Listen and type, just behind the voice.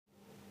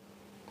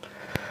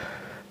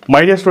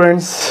My dear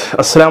students,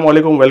 Assalamu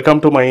alaikum. Welcome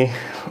to my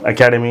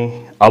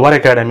academy, our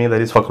academy,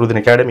 that is Fakruddin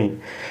Academy.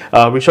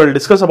 We shall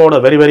discuss about a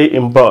very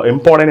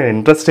important and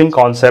interesting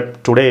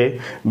concept today,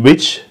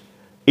 which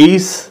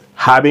is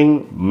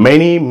having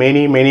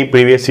many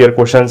previous year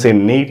questions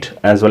in Neet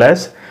as well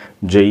as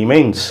JEE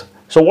mains.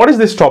 So what is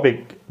this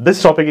topic?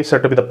 This topic is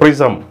said to be the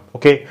prism.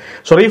 Okay,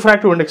 so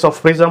refractive index of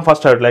prism.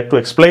 First, I would like to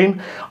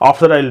explain.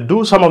 After, I'll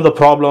do some of the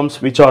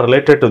problems which are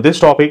related to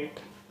this topic.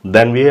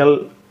 Then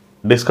we'll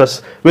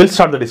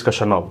start the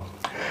discussion now.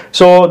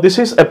 So this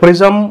is a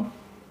prism,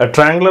 a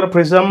triangular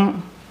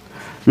prism,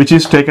 which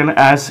is taken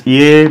as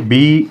A,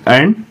 B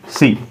and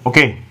C.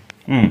 Okay.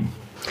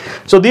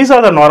 So these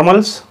are the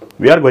normals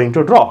we are going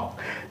to draw.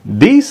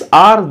 These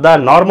are the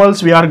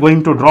normals we are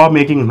going to draw,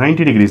 making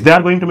 90 degrees. They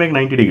are going to make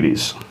 90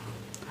 degrees.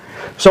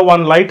 So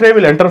one light ray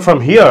will enter from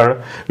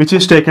here, which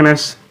is taken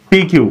as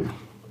PQ,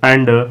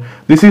 and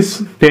this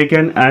is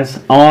taken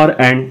as R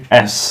and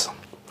S.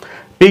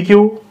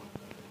 PQ,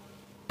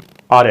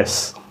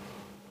 RS.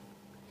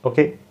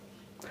 Okay,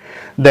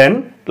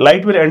 then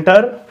light will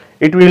enter,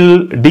 it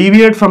will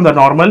deviate from the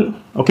normal.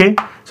 Okay,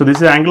 so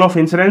this is angle of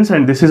incidence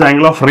and this is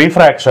angle of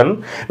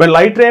refraction. When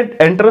light ray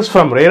enters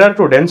from rarer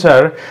to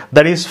denser,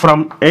 that is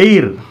from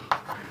air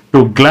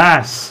to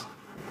glass,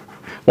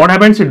 what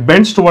happens? It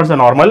bends towards the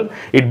normal.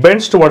 It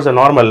bends towards the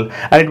normal,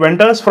 and it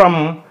enters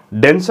from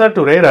denser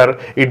to rarer.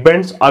 It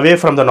bends away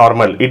from the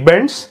normal. It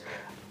bends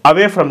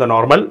away from the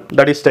normal.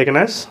 That is taken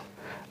as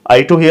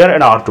I2 here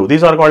and R2.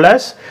 These are called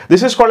as,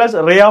 this is called as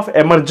ray of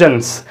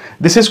emergence.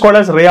 This is called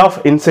as ray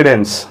of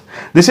incidence.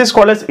 This is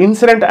called as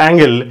incident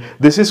angle.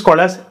 This is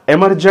called as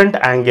emergent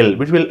angle,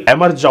 which will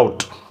emerge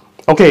out.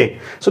 Okay,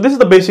 so this is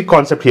the basic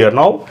concept here.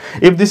 Now,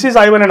 if this is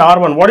I1 and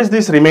R1, what is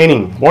this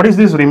remaining? What is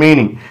this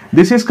remaining?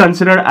 This is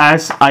considered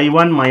as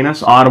I1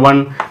 minus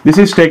R1. This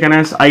is taken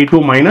as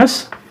I2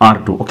 minus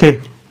R2.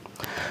 Okay,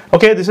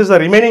 okay, this is the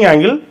remaining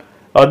angle.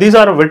 These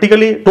are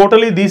vertically,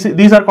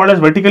 these are called as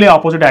vertically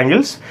opposite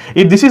angles.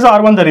 If this is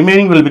R1, the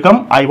remaining will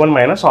become I1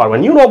 minus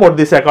R1. You know about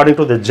this according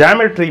to the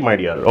geometry, my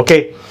dear.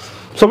 Okay,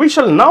 so we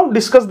shall now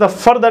discuss the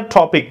further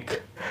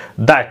topic,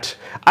 that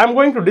I am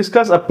going to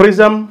discuss a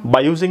prism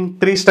by using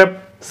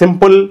three-step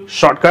simple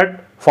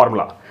shortcut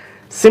formula.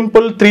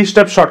 Simple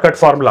three-step shortcut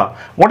formula.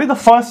 What is the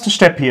first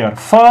step here?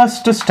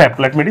 First step,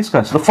 let me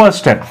discuss the first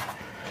step.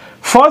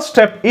 First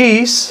step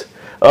is,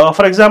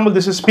 for example,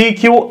 this is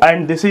PQ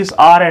and this is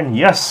R and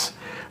S.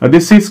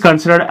 This is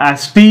considered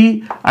as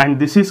T and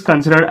this is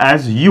considered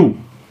as U.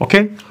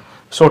 Okay,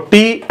 so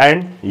T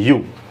and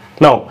U.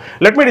 Now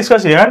let me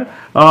discuss here.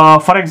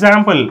 For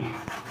example,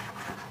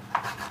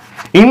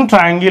 in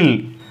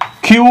triangle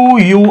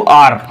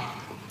QUR,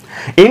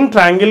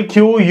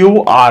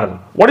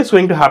 what is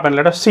going to happen?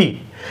 Let us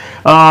see.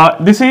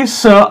 This is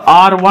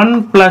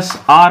R1 plus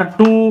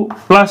R2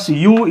 plus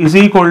U is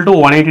equal to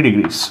 180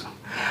 degrees.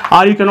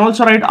 Or you can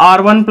also write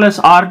R1 plus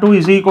R2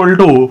 is equal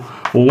to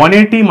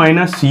 180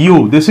 minus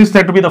U. This is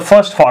said to be the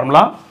first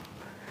formula.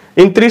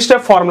 In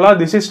three-step formula,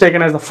 this is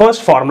taken as the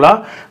first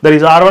formula. That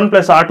is R1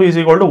 plus R2 is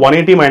equal to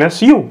 180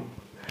 minus U.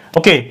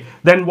 Okay,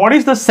 then what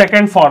is the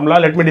second formula?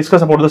 Let me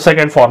discuss about the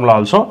second formula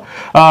also.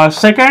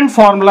 Second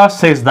formula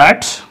says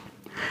that,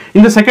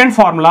 in the second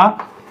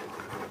formula,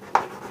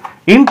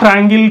 in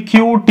triangle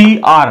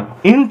QTR,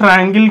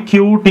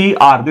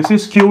 this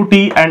is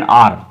QT and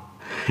R.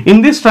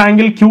 In this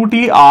triangle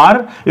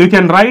QTR, you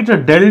can write a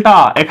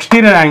delta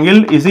exterior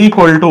angle is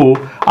equal to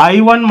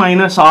I1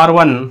 minus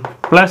R1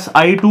 plus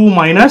I2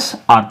 minus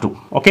R2.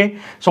 Okay,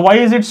 so why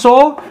is it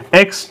so?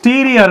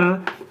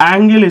 Exterior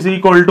angle is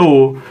equal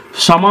to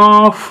sum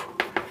of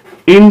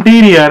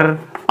interior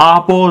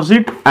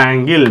opposite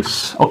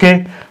angles.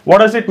 Okay, what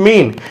does it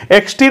mean?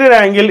 Exterior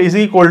angle is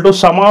equal to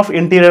sum of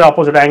interior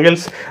opposite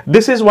angles.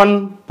 This is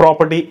one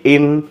property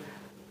in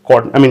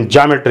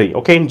geometry.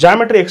 Okay, in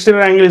geometry,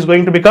 exterior angle is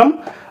going to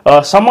become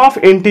sum of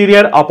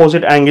interior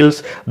opposite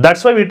angles.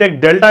 That's why we take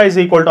delta is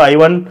equal to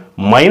I1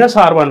 minus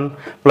R1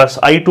 plus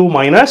I2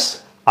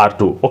 minus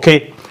R2.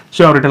 Okay,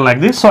 so I have written like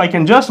this. So I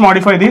can just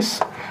modify this,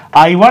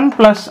 I1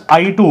 plus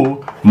I2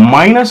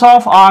 minus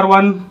of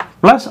R1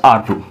 plus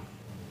R2.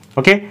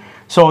 Okay,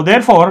 so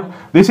therefore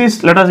this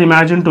is, let us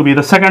imagine, to be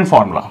the second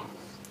formula.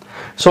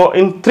 So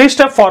in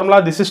three-step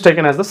formula, this is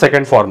taken as the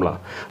second formula.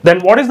 Then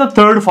what is the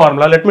third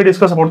formula? Let me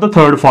discuss about the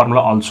third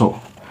formula also.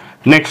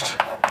 Next,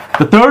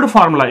 the third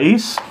formula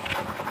is,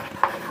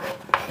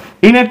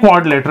 in a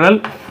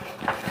quadrilateral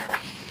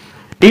AQUR,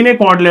 in a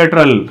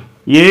quadrilateral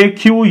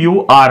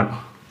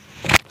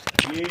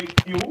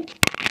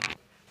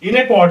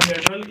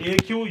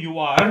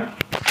AQUR,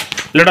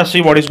 let us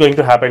see what is going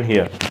to happen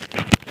here.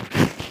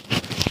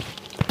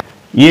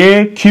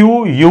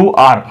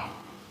 AQUR.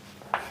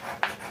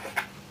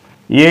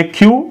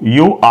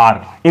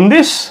 In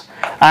this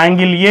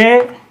angle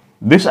A,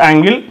 this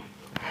angle,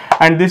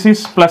 and this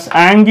is plus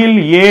angle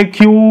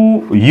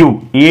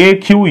AQU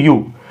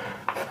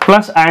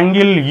plus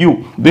angle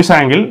U, this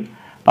angle,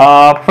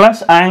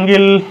 plus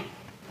angle.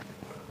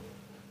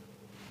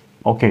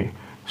 Okay,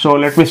 so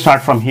let me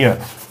start from here.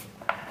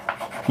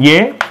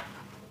 A,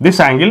 this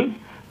angle,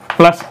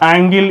 plus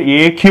angle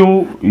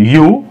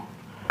AQU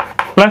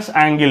plus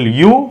angle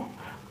U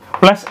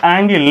plus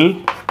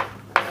angle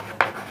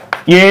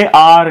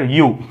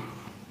ARU.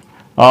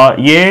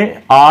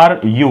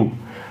 ARU.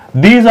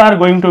 These are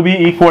going to be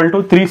equal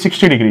to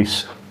 360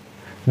 degrees.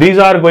 These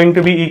are going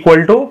to be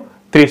equal to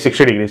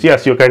 360 degrees.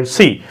 Yes, you can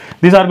see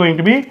these are going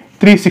to be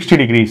 360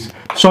 degrees.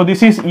 So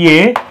this is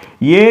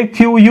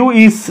AQU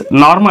is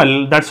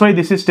normal, that's why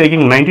this is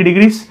taking 90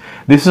 degrees.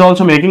 This is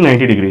also making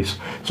 90 degrees.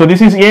 So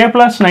this is A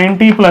plus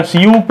 90 plus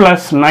U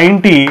plus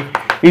 90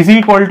 is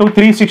equal to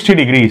 360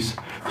 degrees.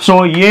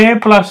 So A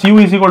plus U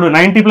is equal to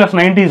 90 plus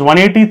 90 is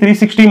 180,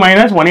 360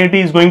 minus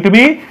 180 is going to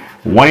be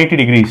 180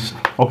 degrees.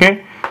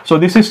 Okay, so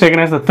this is taken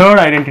as the third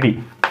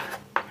identity.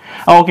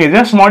 Okay,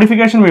 just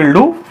modification we will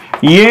do.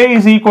 A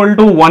is equal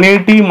to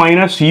 180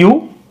 minus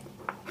U.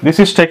 This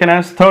is taken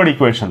as third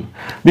equation.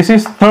 This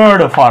is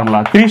third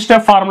formula,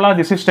 3-step formula.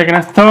 This is taken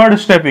as third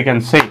step, we can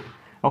say.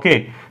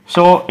 Okay,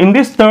 so in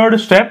this third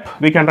step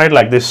we can write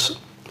like this.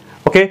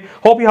 Okay,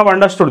 hope you have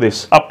understood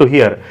this up to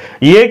here.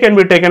 A can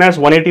be taken as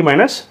 180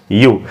 minus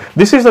U.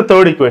 This is the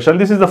third equation.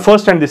 This is the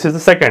first and this is the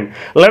second.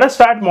 Let us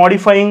start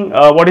modifying.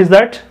 What is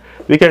that?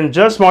 We can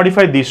just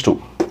modify these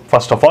two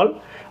first of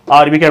all,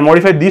 or we can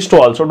modify these two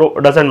also,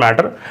 doesn't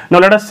matter. Now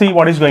let us see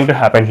what is going to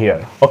happen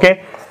here.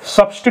 Okay,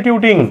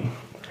 substituting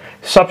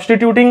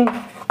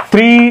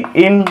 3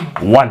 in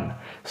 1.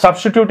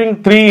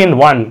 Substituting 3 in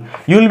 1,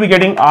 you will be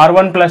getting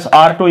R1 plus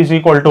R2 is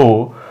equal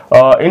to,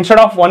 instead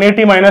of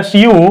 180 minus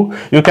U,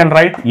 you can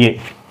write A.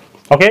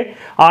 Okay,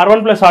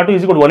 R1 plus R2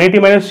 is equal to 180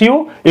 minus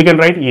U, you can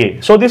write A.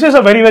 So this is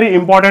a very, very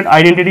important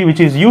identity which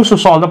is used to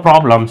solve the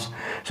problems.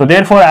 So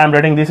therefore I am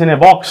writing this in a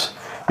box,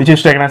 which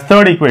is taken as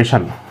third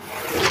equation.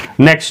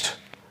 Next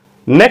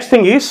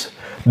thing is,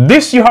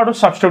 this you have to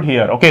substitute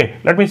here. Okay,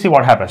 let me see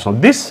what happens. So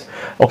this,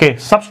 okay,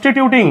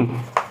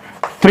 substituting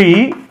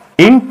 3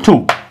 in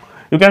 2,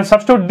 you can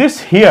substitute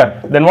this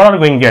here, then what are we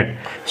going to get?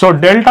 So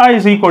delta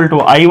is equal to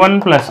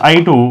I1 plus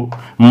I2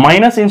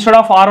 minus, instead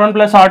of R1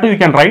 plus R2 you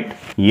can write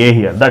A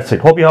here. That's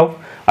it. Hope you have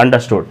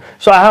understood.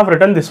 So I have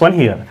written this one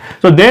here.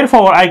 So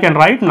therefore I can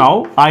write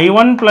now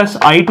I1 plus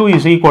I2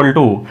 is equal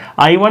to,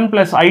 I1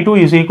 plus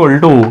I2 is equal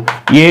to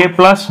A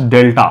plus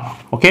delta.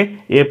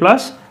 Okay, A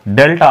plus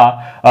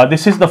delta.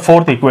 This is the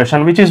fourth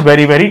equation, which is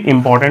very, very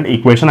important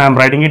equation. I am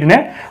writing it in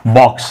a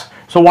box.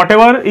 So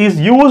whatever is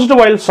used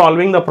while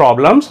solving the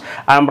problems,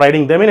 I am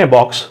writing them in a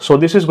box. So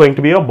this is going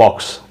to be a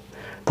box.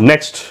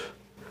 Next,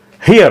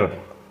 here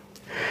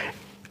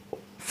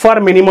for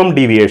minimum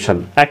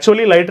deviation,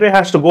 actually light ray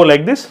has to go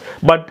like this,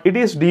 but it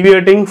is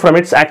deviating from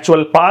its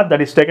actual path, that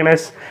is taken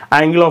as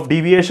angle of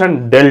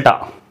deviation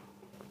delta.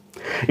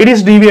 It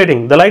is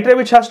deviating. The light ray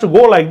which has to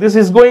go like this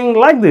is going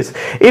like this.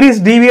 It is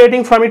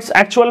deviating from its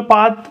actual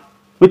path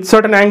with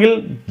certain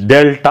angle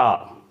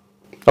delta.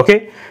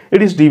 Okay,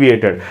 it is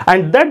deviated,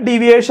 and that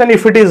deviation,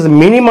 if it is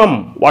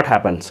minimum, what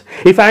happens?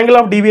 If angle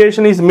of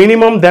deviation is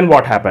minimum, then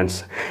what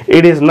happens?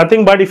 It is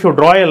nothing but if you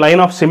draw a line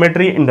of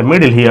symmetry in the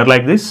middle here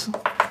like this.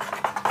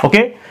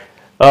 Okay,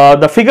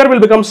 the figure will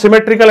become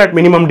symmetrical at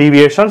minimum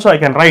deviation. So I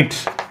can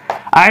write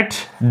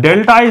at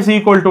delta is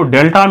equal to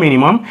delta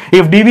minimum.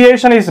 If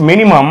deviation is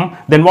minimum,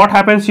 then what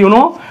happens? You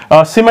know,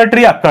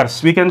 symmetry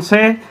occurs. We can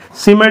say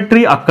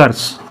symmetry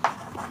occurs.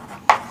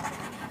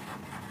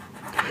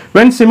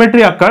 When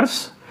symmetry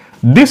occurs,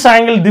 this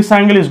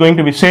angle is going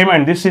to be same,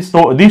 and this is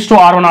these two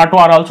R1 R2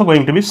 are also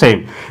going to be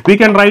same. We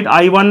can write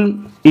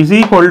I1 is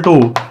equal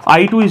to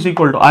I2 is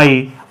equal to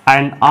I,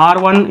 and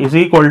R1 is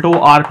equal to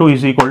R2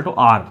 is equal to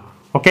R.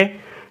 Okay,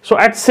 so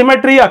at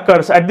symmetry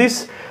occurs at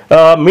this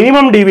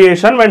minimum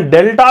deviation, when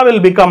delta will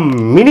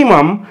become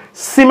minimum,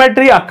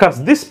 symmetry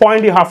occurs. This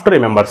point you have to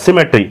remember,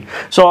 symmetry.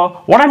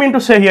 So what I mean to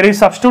say here is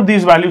substitute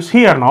these values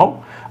here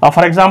now.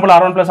 For example,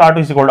 R1 plus R2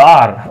 is equal to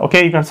R.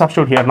 Okay, you can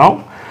substitute here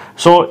now.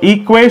 So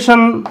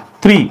equation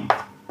 3,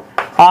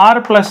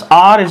 R plus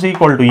R is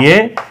equal to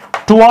A,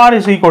 2R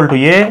is equal to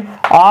A,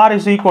 R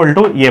is equal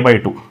to A by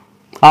 2.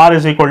 R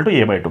is equal to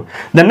A by 2.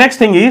 The next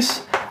thing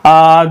is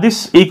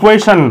this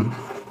equation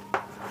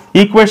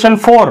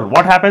 4.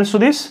 What happens to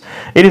this?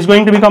 It is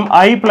going to become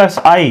I plus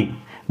I,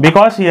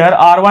 because here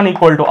R1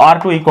 equal to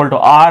R2 equal to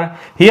R.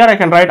 Here I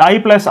can write I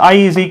plus I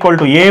is equal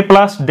to A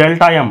plus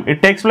delta M.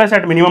 It takes place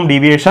at minimum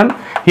deviation.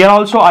 Here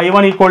also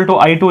I1 equal to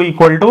I2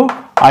 equal to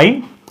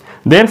I.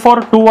 Therefore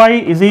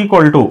 2I is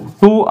equal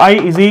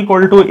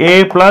to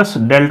A plus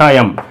delta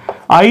M.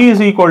 I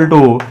is equal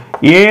to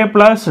A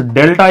plus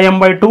delta M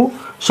by 2.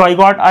 So I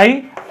got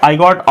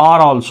R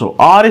also.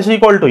 R is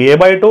equal to A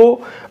by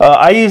 2.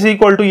 I is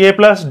equal to A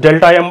plus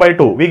delta M by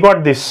 2. We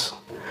got this.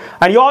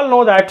 And you all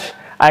know that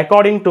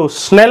according to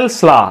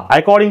Snell's law,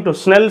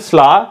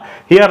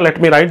 here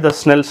let me write the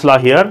Snell's law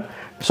here.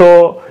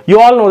 So you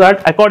all know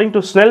that according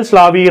to Snell's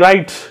law, we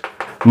write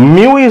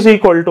mu is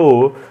equal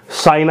to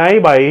sin I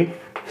by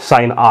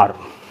sin R.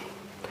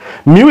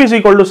 Mu is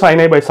equal to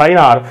sin I by sin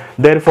R.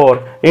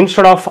 Therefore,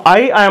 instead of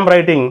I am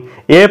writing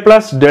A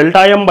plus delta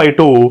M by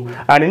 2,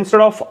 and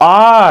instead of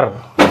R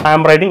I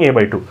am writing A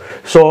by 2.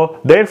 So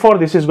therefore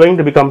this is going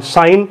to become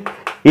sin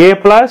A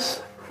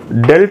plus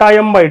delta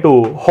m by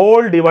 2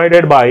 whole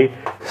divided by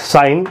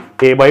sine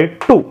a by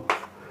 2.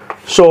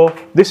 So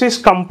this is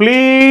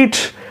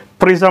complete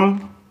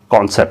prism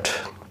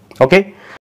concept. Okay,